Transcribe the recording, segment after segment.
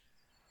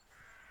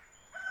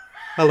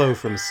Hello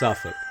from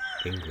Suffolk,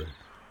 England,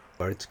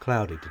 where it's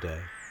cloudy today,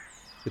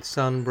 with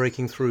sun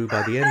breaking through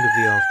by the end of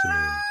the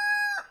afternoon,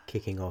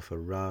 kicking off a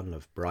run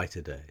of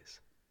brighter days.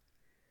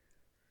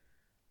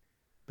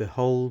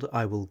 Behold,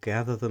 I will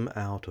gather them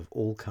out of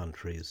all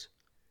countries,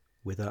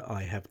 whither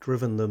I have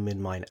driven them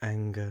in mine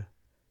anger,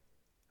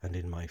 and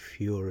in my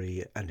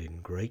fury, and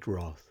in great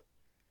wrath.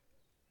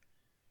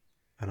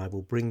 And I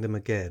will bring them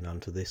again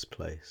unto this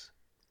place,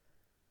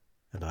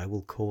 and I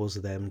will cause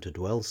them to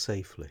dwell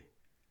safely.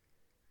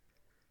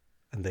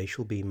 And they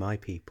shall be my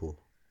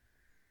people,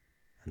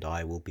 and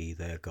I will be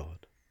their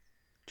God.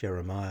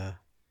 Jeremiah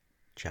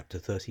chapter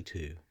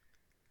 32,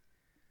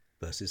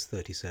 verses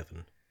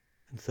 37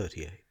 and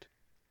 38.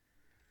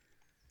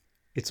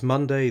 It's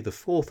Monday, the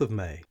 4th of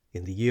May,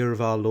 in the year of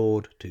our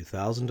Lord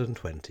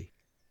 2020,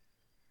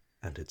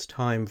 and it's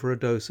time for a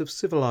dose of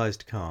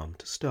civilized calm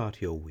to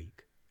start your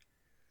week.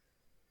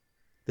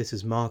 This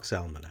is Mark's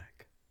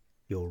Almanac,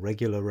 your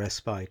regular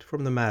respite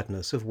from the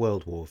madness of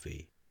World War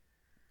V,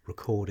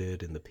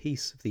 recorded in the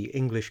peace of the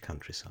English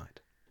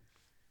countryside.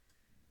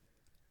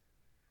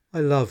 I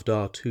loved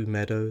our two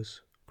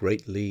meadows,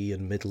 Great Lea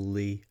and Middle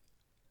Lea,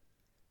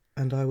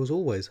 and I was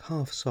always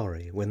half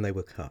sorry when they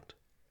were cut.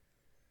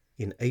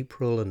 In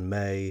April and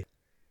May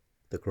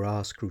the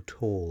grass grew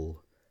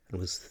tall and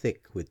was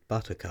thick with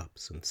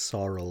buttercups and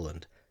sorrel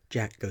and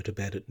Jack go to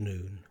bed at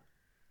noon.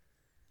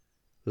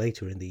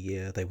 Later in the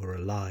year they were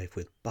alive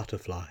with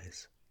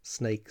butterflies,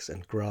 snakes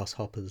and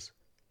grasshoppers,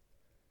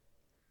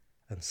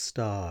 and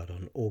starred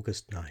on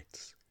August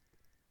nights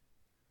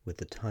with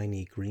the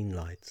tiny green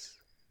lights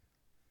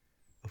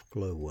of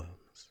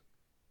glowworms.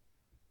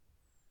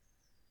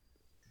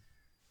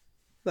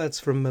 That's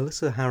from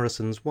Melissa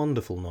Harrison's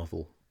wonderful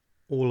novel,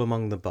 All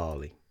Among the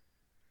Barley.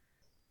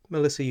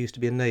 Melissa used to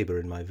be a neighbour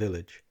in my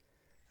village,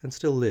 and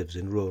still lives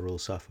in rural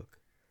Suffolk.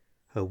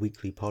 Her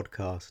weekly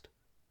podcast,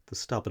 The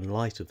Stubborn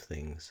Light of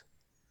Things,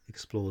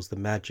 explores the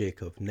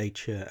magic of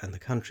nature and the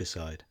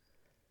countryside,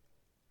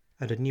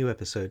 and a new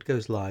episode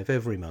goes live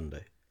every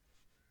Monday.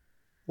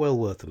 Well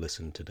worth a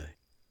listen today.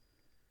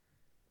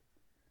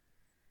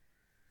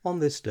 On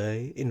this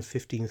day, in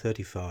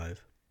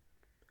 1535,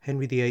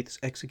 Henry VIII's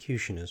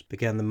executioners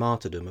began the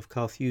martyrdom of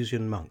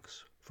Carthusian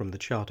monks from the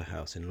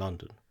Charterhouse in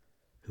London,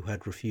 who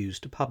had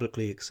refused to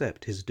publicly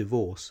accept his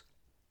divorce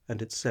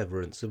and its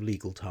severance of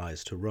legal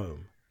ties to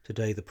Rome.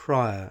 Today the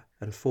prior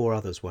and 4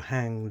 others were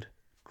hanged,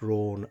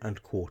 drawn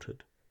and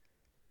quartered.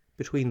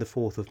 Between the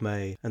 4th of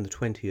May and the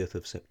 20th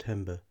of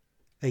September,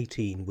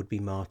 18 would be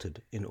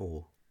martyred in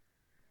all.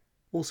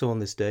 Also on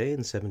this day,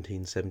 in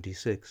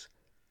 1776,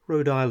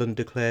 Rhode Island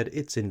declared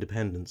its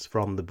independence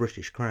from the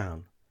British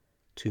Crown,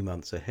 2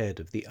 months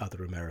ahead of the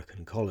other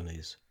American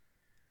colonies.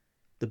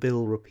 The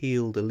bill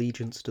repealed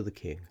allegiance to the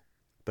king,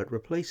 but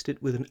replaced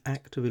it with an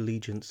act of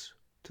allegiance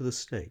to the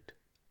state.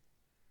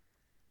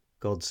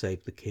 God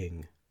Save the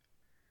King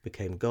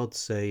became God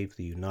Save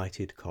the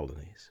United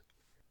Colonies.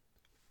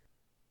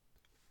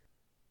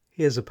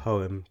 Here's a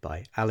poem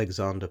by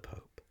Alexander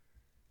Pope,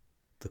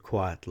 The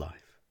Quiet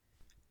Life.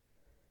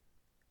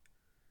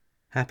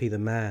 Happy the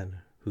man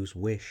whose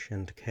wish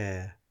and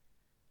care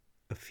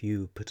a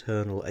few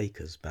paternal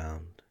acres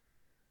bound,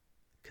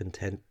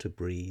 content to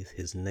breathe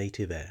his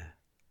native air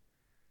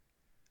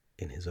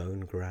in his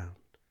own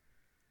ground,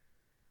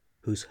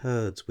 whose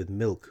herds with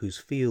milk, whose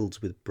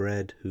fields with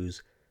bread,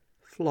 whose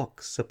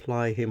flocks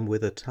supply him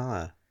with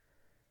attire,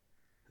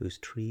 whose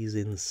trees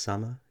in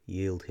summer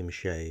yield him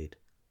shade,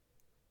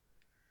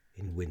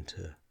 in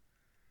winter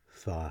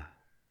fire.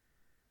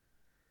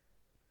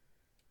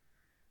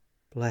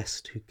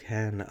 Blessed who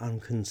can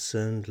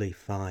unconcernedly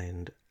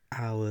find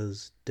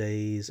hours,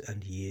 days,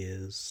 and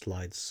years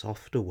slide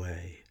soft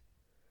away,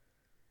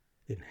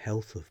 in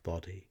health of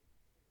body,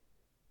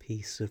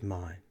 peace of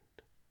mind,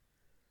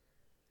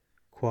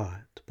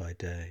 quiet by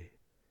day,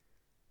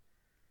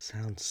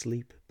 sound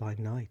sleep by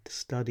night,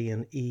 study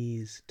and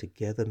ease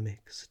together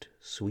mixed,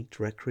 sweet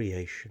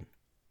recreation,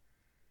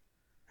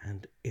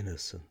 and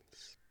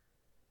innocence,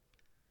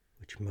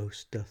 which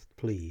most doth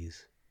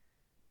please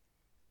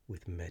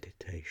with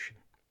meditation.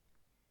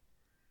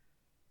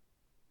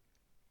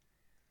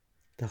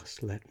 Thus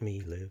let me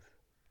live,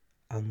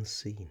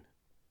 unseen,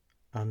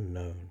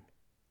 unknown.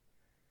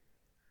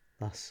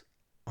 Thus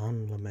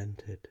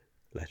unlamented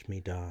let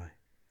me die.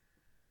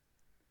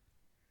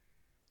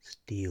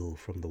 Steal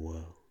from the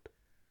world,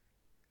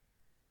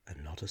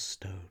 and not a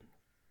stone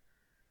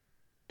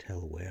tell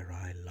where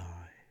I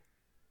lie.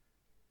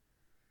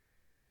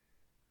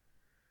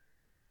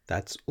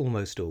 That's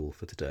almost all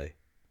for today.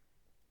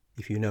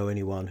 If you know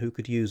anyone who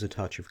could use a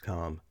touch of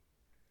calm,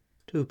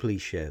 do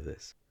please share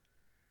this.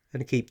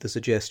 And keep the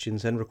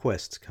suggestions and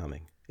requests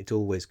coming. It's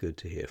always good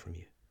to hear from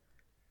you.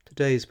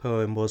 Today's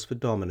poem was for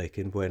Dominic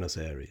in Buenos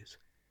Aires,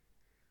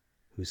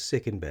 who's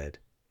sick in bed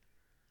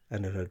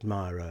and an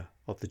admirer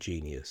of the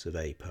genius of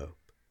A.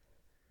 Pope.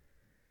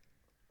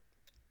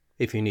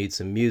 If you need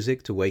some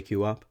music to wake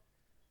you up,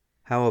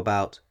 how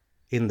about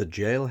In the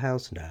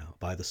Jailhouse Now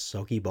by the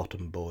Soggy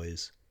Bottom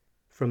Boys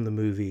from the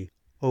movie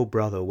Oh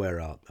Brother, Where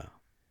Art Thou?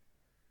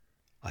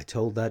 I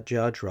told that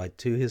judge right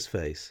to his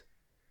face,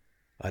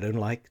 I don't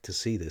like to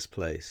see this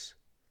place.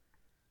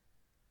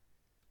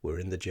 We're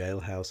in the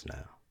jailhouse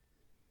now.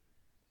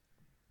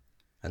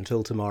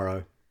 Until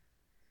tomorrow,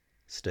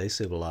 stay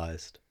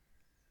civilized,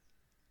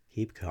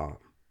 keep calm,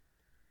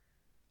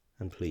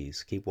 and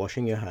please keep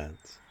washing your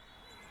hands.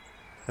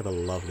 Have a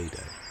lovely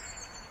day.